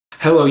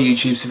Hello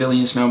YouTube,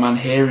 CivilianSnowman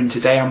here, and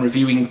today I'm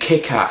reviewing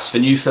Kick-Ass, the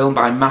new film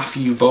by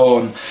Matthew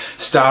Vaughn,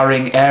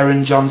 starring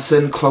Aaron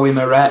Johnson, Chloe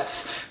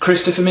Moretz,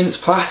 Christopher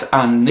Mintz-Plasse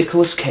and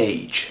Nicolas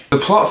Cage. The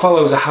plot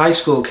follows a high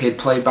school kid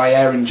played by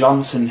Aaron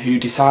Johnson who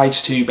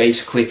decides to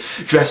basically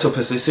dress up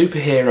as a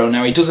superhero.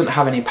 Now, he doesn't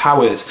have any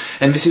powers,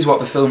 and this is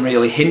what the film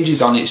really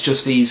hinges on. It's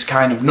just these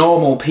kind of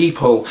normal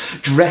people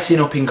dressing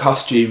up in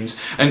costumes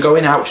and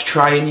going out to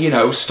try and, you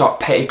know, stop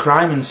petty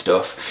crime and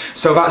stuff.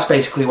 So that's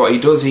basically what he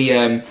does.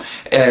 He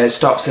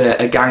stops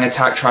a gang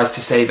attack, tries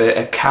to save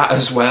a cat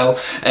as well,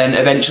 and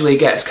eventually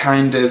gets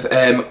kind of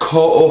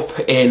caught up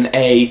in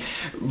a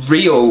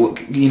real,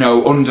 you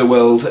know,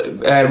 underworld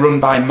run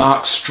by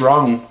Mark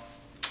Strong,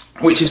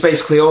 which is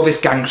basically all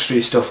this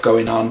gangstery stuff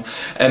going on,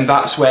 and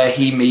that's where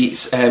he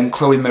meets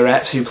Chloe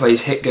Moretz, who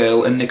plays Hit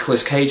Girl, and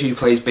Nicolas Cage, who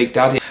plays Big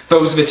Daddy.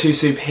 Those are the two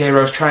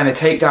superheroes trying to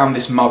take down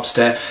this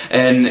mobster,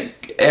 and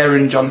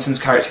Aaron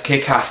Johnson's character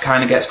Kick-Ass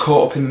kind of gets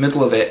caught up in the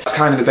middle of it. That's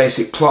kind of the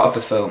basic plot of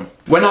the film.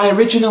 When I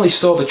originally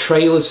saw the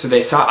trailers for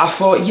this, I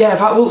thought, yeah,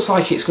 that looks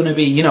like it's going to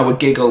be, you know, a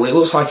giggle. It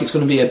looks like it's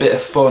going to be a bit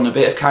of fun, a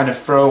bit of kind of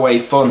throwaway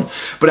fun.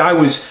 But I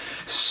was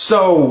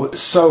so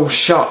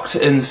shocked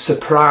and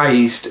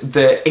surprised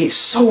that it's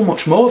so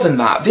much more than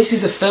that. This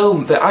is a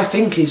film that I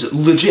think is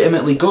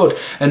legitimately good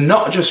and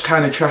not just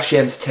kind of trashy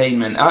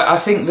entertainment. I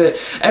think that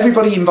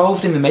everybody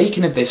involved in the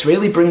making of this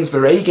really brings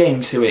their A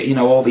game to it, you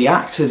know, all the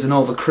actors and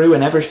all the crew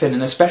and everything,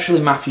 and especially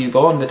Matthew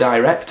Vaughn, the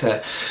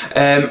director.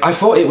 I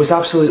thought it was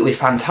absolutely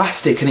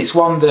fantastic, and it's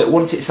one that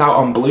once it's out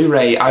on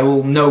Blu-ray I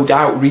will no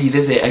doubt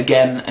revisit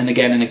again and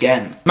again and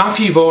again.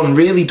 Matthew Vaughn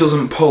really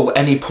doesn't pull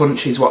any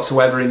punches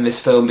whatsoever in this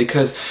film,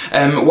 because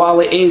while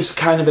it is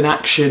kind of an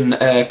action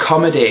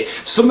comedy,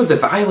 some of the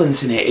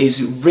violence in it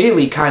is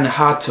really kind of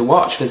hard to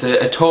watch. There's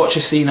a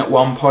torture scene at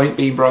one point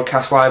being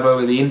broadcast live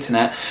over the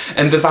internet,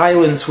 and the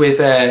violence with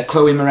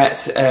Chloe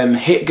Moretz,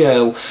 Hit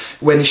Girl,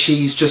 when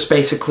she's just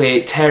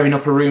basically tearing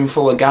up a room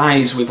full of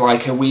guys with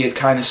like a weird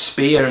kind of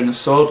spear and a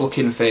sword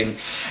looking thing.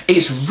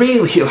 It's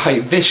really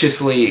like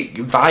viciously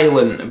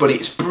violent, but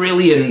it's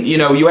brilliant. You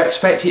know, you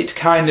expect it to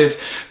kind of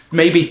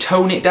maybe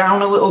tone it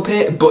down a little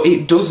bit, but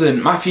it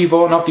doesn't. Matthew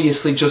Vaughn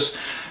obviously just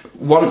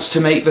wants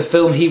to make the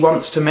film he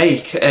wants to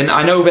make, and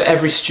I know that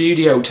every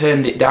studio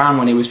turned it down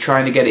when he was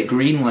trying to get it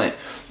greenlit,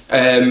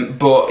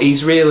 but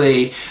he's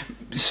really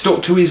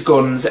stuck to his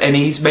guns, and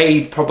he's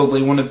made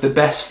probably one of the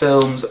best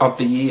films of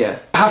the year.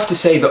 I have to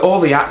say that all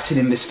the acting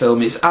in this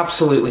film is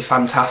absolutely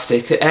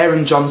fantastic.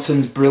 Aaron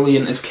Johnson's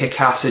brilliant as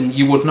Kick-Ass, and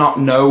you would not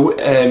know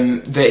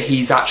that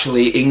he's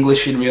actually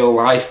English in real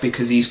life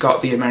because he's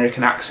got the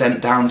American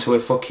accent down to a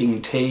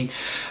fucking T.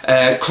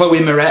 Chloe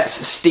Moretz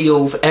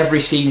steals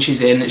every scene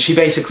she's in. She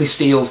basically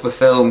steals the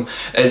film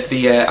as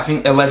the, I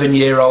think,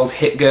 11-year-old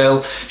Hit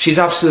Girl. She's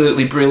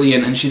absolutely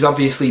brilliant, and she's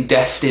obviously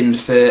destined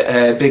for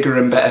bigger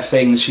and better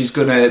things. She's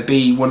gonna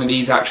be one of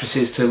these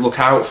actresses to look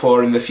out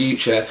for in the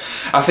future.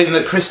 I think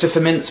that Christopher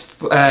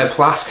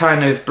Mintz-Plasse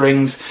kind of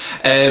brings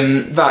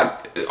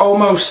that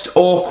almost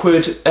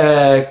awkward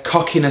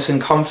cockiness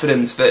and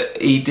confidence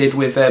that he did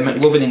with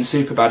McLovin in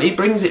Superbad. He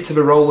brings it to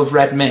the role of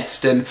Red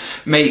Mist and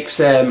makes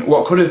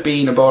what could have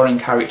been a boring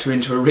character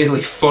into a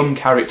really fun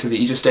character that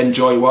you just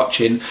enjoy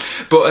watching.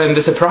 But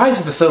the surprise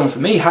of the film for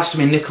me has to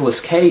be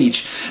Nicolas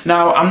Cage.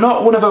 Now, I'm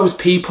not one of those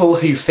people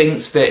who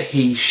thinks that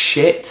he's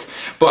shit,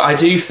 but I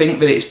do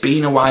think that it's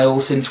been a while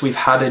since we've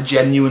had a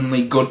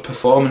genuinely good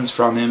performance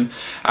from him.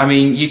 I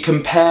mean, you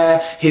compare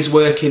his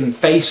work in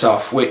Face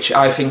Off, which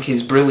I think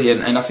is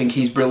brilliant, and I think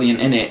he's brilliant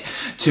in it,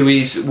 to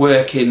his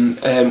work in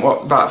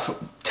what that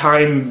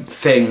Time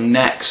Thing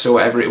Next, or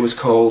whatever it was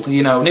called.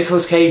 You know,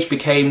 Nicolas Cage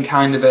became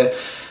kind of a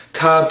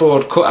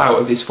cardboard cutout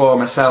of his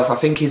former self. I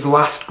think his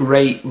last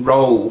great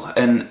role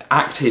and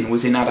acting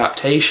was in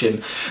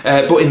Adaptation,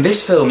 but in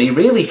this film he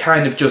really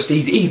kind of just,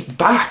 he's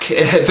back.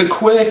 The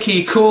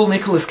quirky, cool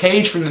Nicolas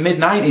Cage from the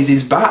mid-90s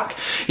is back.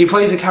 He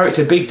plays a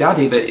character, Big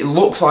Daddy, that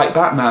looks like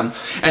Batman,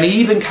 and he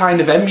even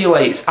kind of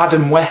emulates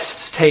Adam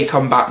West's take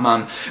on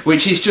Batman,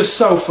 which is just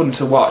so fun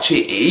to watch.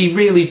 He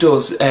really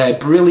does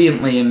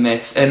brilliantly in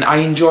this, and I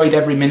enjoyed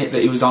every minute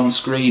that he was on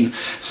screen.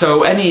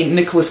 So any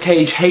Nicolas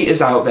Cage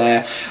haters out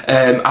there,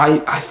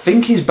 I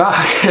think he's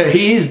back.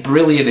 He is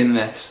brilliant in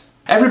this.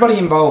 Everybody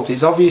involved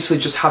is obviously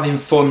just having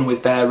fun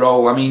with their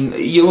role. I mean,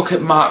 you look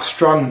at Mark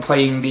Strong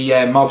playing the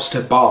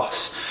mobster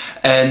boss,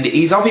 and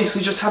he's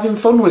obviously just having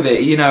fun with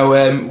it, you know,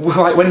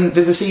 like when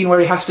there's a scene where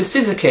he has to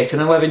scissor kick an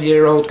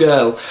 11-year-old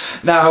girl.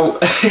 Now,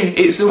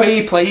 it's the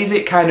way he plays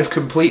it, kind of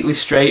completely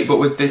straight, but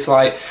with this,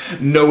 like,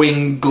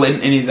 knowing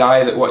glint in his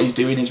eye that what he's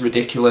doing is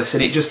ridiculous,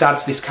 and it just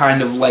adds this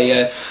kind of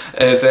layer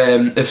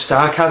of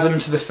sarcasm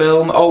to the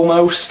film,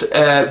 almost,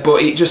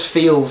 but it just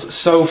feels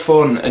so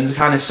fun and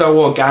kind of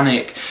so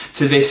organic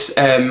to this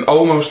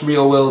almost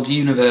real-world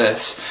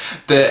universe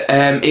that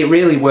it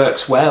really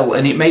works well,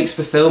 and it makes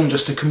the film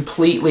just a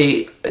completely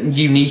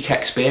unique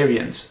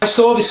experience. I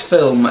saw this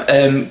film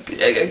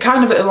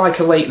kind of at like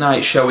a late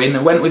night showing.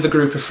 I went with a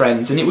group of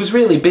friends and it was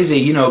really busy,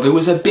 you know, there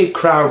was a big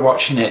crowd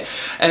watching it.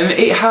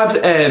 It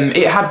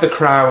had the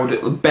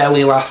crowd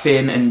belly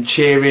laughing and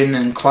cheering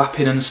and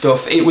clapping and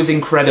stuff. It was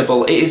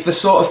incredible. It is the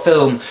sort of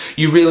film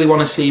you really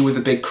want to see with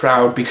a big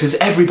crowd because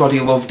everybody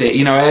loved it,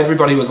 you know,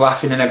 everybody was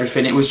laughing and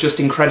everything. It was just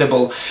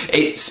incredible.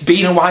 It's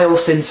been a while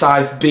since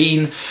I've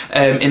been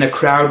in a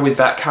crowd with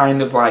that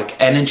kind of like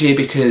energy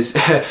because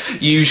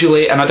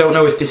usually, and I don't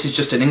know if this is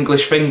just an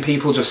English thing,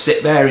 people just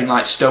sit there in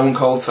like stone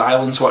cold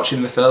silence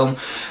watching the film.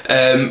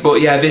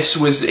 But yeah,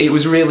 it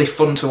was really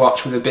fun to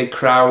watch with a big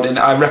crowd, and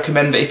I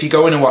recommend that if you're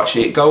going to watch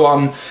it, go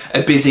on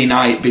a busy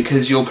night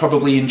because you'll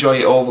probably enjoy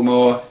it all the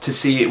more to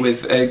see it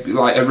with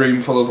like a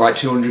room full of like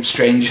 200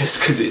 strangers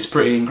because it's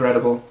pretty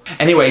incredible.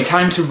 Anyway,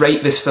 time to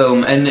rate this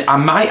film, and I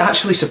might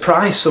actually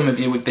surprise some of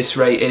you with this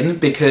rating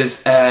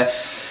because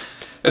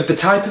of the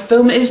type of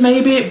film it is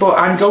maybe, but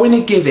I'm going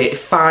to give it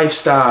 5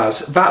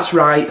 stars. That's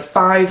right,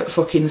 5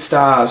 fucking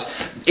stars.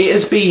 It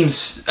has been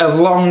a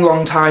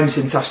long time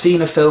since I've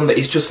seen a film that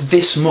is just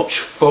this much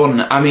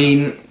fun. I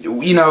mean,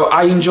 you know,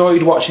 I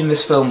enjoyed watching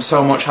this film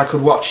so much I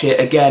could watch it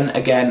again.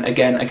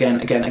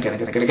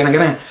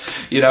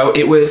 You know,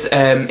 it was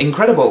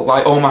incredible.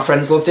 Like, all my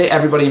friends loved it,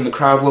 everybody in the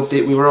crowd loved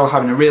it, we were all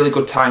having a really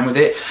good time with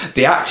it.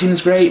 The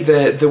acting's great,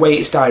 the way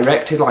it's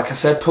directed, like I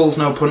said, pulls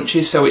no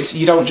punches, so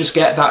you don't just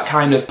get that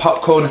kind of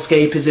popcorn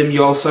escapism,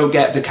 you also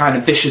get the kind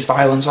of vicious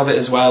violence of it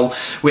as well,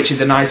 which is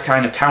a nice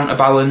kind of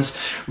counterbalance.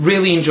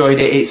 Really enjoyed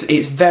it.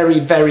 It's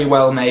very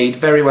well made,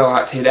 very well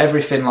acted,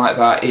 everything like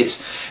that.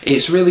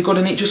 It's really good,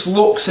 and it just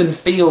looks and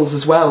feels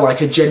as well like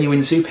a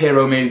genuine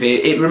superhero movie.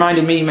 It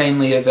reminded me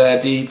mainly of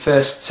the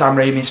first Sam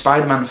Raimi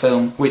Spider-Man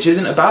film, which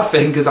isn't a bad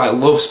thing because I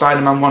love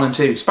Spider-Man 1 and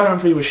 2. Spider-Man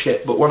 3 was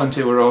shit, but 1 and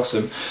 2 were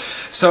awesome.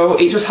 So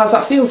it just has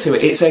that feel to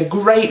it. It's a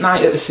great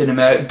night at the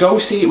cinema. Go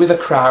see it with a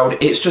crowd.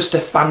 It's just a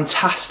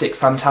fantastic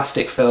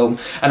film,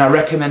 and I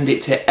recommend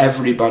it to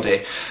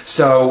everybody.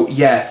 So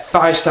yeah,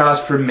 5 stars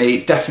from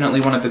me.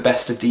 Definitely one of the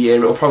best of the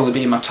year. It'll probably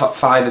be in my top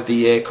 5 of the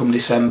year come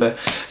December.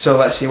 So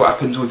let's see what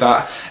happens with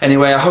that.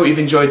 Anyway, I hope you've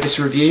enjoyed this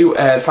review.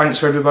 Thanks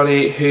for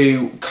everybody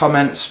who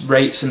comments,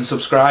 rates and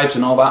subscribes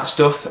and all that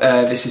stuff.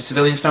 This is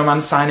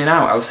CivilianSnowman signing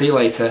out. I'll see you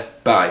later.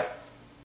 Bye.